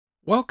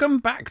Welcome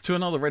back to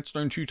another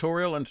redstone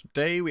tutorial, and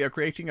today we are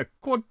creating a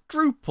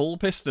quadruple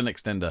piston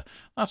extender.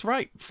 That's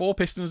right, 4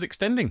 pistons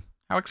extending.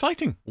 How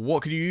exciting!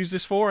 What could you use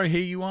this for, I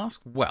hear you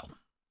ask? Well,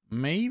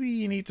 maybe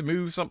you need to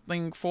move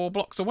something 4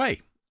 blocks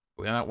away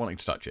without wanting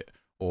to touch it.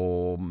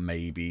 Or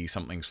maybe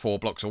something's 4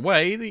 blocks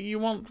away that you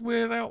want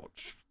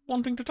without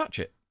wanting to touch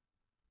it.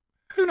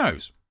 Who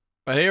knows?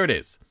 But here it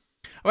is.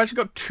 I've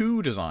actually got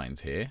 2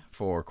 designs here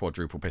for a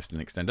quadruple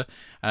piston extender.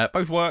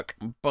 Both work,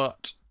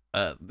 but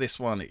this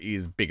one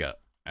is bigger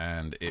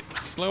and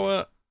it's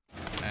slower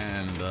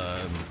and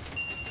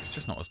it's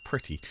just not as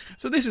pretty.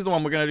 So this is the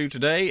one we're going to do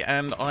today,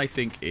 and I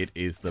think it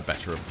is the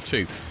better of the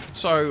 2.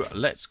 So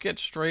let's get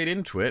straight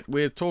into it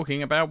with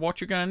talking about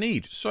what you're going to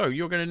need. So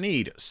you're going to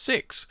need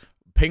 6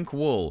 pink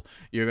wool,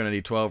 you're going to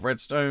need 12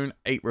 redstone,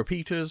 8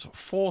 repeaters,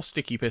 4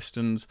 sticky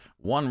pistons,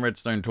 1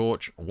 redstone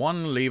torch,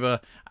 1 lever,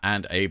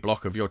 and a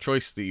block of your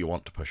choice that you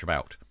want to push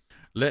about.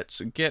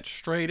 Let's get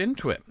straight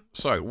into it.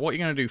 So what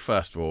you're going to do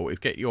first of all is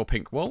get your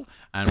pink wool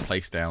and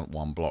place down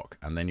 1 block,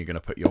 and then you're going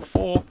to put your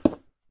 4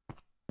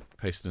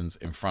 pistons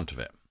in front of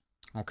it.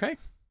 Okay,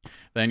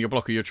 then your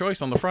block of your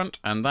choice on the front,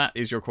 and that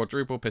is your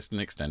quadruple piston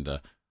extender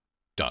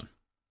done.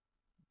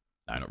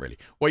 No, not really.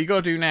 What you got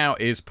to do now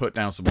is put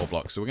down some more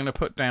blocks. So we're going to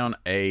put down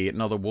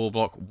another wool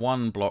block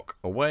 1 block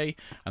away,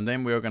 and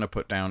then we're going to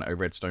put down a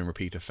redstone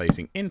repeater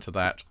facing into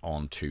that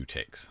on 2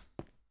 ticks.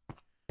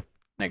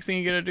 Next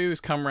thing you're going to do is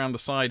come around the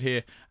side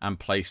here and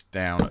place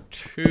down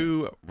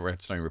 2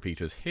 redstone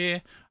repeaters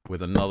here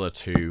with another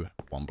 2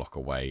 1 block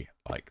away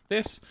like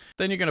this.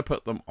 Then you're going to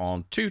put them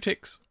on 2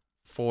 ticks,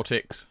 4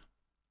 ticks,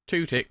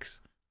 2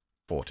 ticks,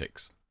 4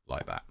 ticks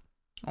like that.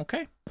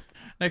 Okay.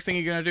 Next thing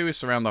you're going to do is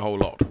surround the whole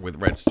lot with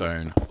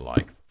redstone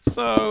like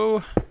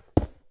so.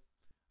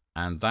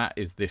 And that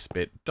is this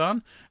bit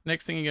done.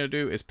 Next thing you're going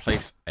to do is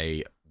place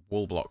a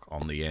wool block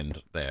on the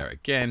end there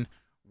again,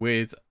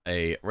 with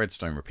a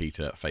redstone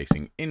repeater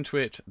facing into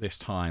it, this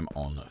time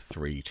on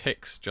 3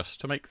 ticks,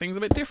 just to make things a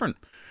bit different.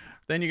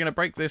 Then you're going to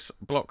break this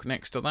block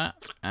next to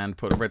that and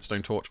put a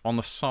redstone torch on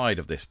the side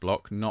of this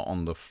block, not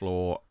on the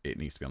floor. It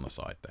needs to be on the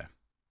side there.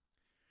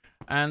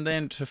 And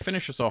then to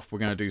finish us off, we're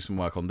going to do some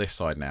work on this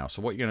side now.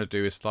 So what you're going to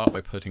do is start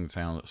by putting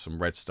down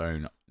some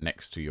redstone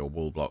next to your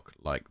wool block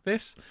like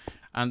this.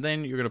 And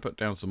then you're going to put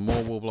down some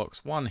more wool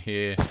blocks, 1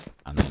 here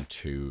and then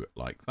 2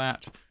 like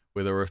that,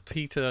 with a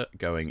repeater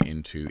going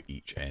into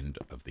each end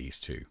of these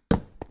 2.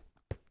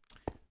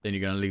 Then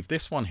you're going to leave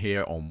this one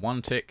here on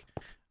 1 tick,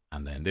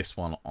 and then this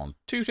one on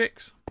 2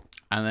 ticks,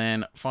 and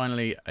then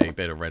finally a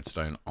bit of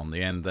redstone on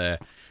the end there.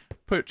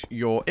 Put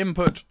your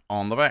input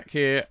on the back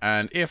here,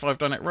 and if I've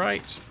done it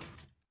right,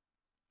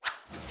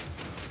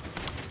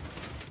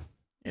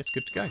 it's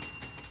good to go.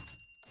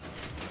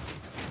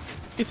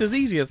 It's as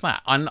easy as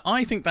that, and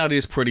I think that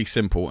is pretty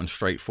simple and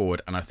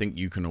straightforward, and I think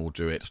you can all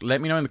do it.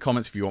 Let me know in the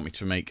comments if you want me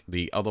to make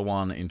the other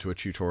one into a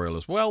tutorial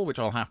as well, which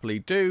I'll happily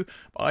do,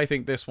 but I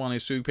think this one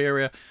is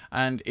superior.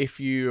 And if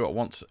you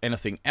want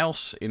anything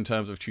else in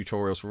terms of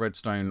tutorials for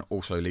redstone,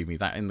 also leave me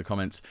that in the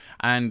comments.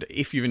 And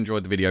if you've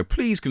enjoyed the video,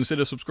 please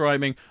consider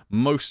subscribing.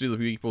 Most of the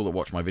people that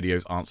watch my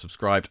videos aren't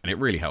subscribed, and it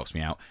really helps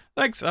me out.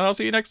 Thanks, and I'll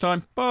see you next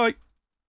time. Bye!